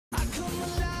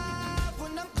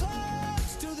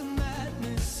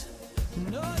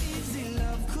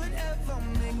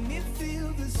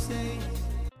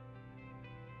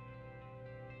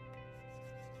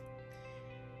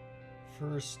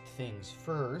First things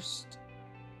first,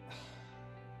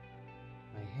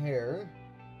 my hair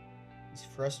is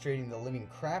frustrating the living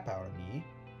crap out of me,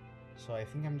 so I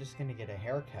think I'm just gonna get a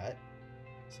haircut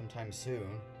sometime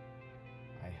soon.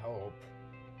 I hope.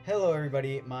 Hello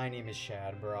everybody, my name is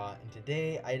Shadbraw, and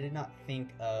today I did not think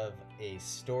of a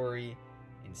story.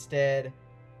 Instead,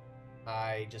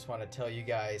 I just want to tell you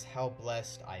guys how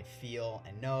blessed I feel,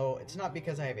 and no, it's not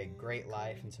because I have a great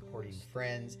life and supporting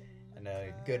friends and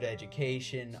a good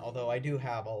education, although I do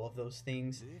have all of those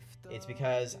things. It's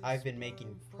because I've been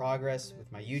making progress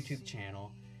with my YouTube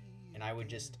channel, and I would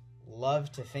just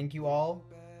love to thank you all.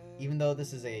 Even though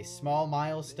this is a small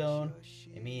milestone,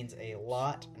 it means a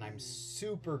lot, and I'm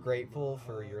super grateful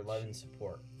for your love and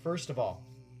support. First of all,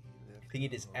 I think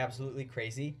it is absolutely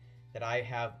crazy that I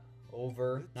have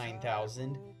over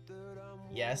 9,000,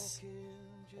 yes,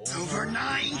 over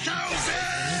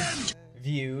 9,000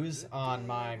 views on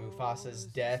my Mufasa's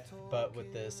death, but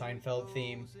with the Seinfeld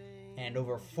theme, and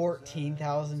over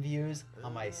 14,000 views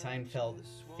on my Seinfeld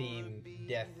theme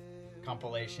death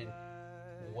compilation,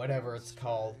 whatever it's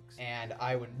called. And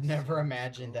I would never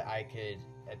imagine that I could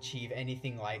achieve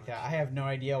anything like that. I have no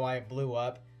idea why it blew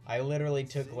up. I literally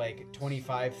took like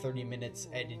 25-30 minutes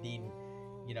editing,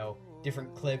 you know,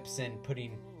 different clips and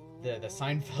putting the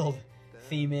Seinfeld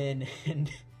theme in,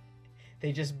 and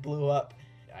they just blew up.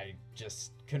 I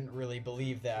just couldn't really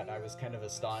believe that. I was kind of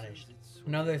astonished.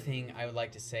 Another thing I would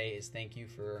like to say is thank you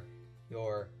for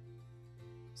your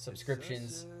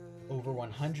subscriptions. Over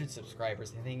 100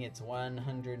 subscribers. I think it's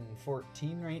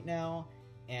 114 right now,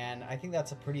 and I think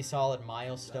that's a pretty solid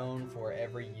milestone for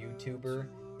every YouTuber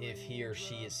if he or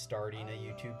she is starting a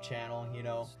YouTube channel. You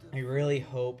know, I really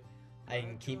hope I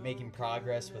can keep making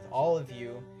progress with all of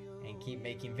you and keep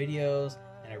making videos,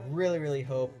 and I really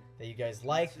hope that you guys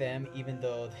like them, even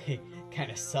though they kind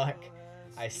of suck.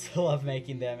 I still love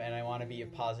making them, and I want to be a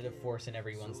positive force in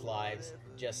everyone's lives.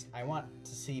 I want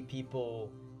to see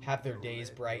people have their days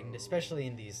brightened, especially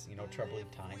in these, you know, troubling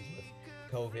times with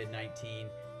COVID-19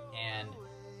 and,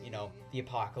 you know, the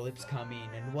apocalypse coming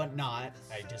and whatnot.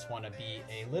 I just want to be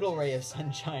a little ray of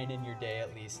sunshine in your day,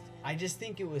 at least. I just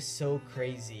think it was so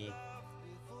crazy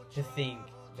to think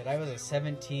that I was a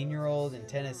 17-year-old in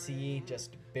Tennessee,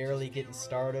 just barely getting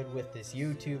started with this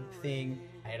YouTube thing.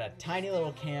 I had a tiny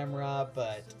little camera,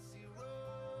 but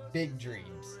big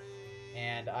dreams.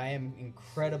 And I am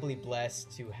incredibly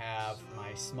blessed to have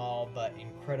my small but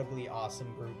incredibly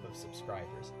awesome group of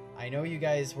subscribers. I know you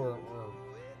guys were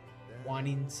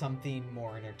wanting something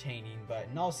more entertaining, but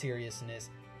in all seriousness,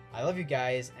 I love you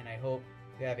guys, and I hope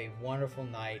you have a wonderful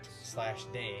night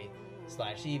 / day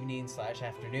 / evening /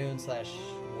 afternoon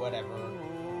 / whatever.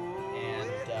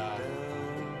 And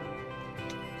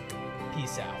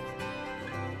peace out.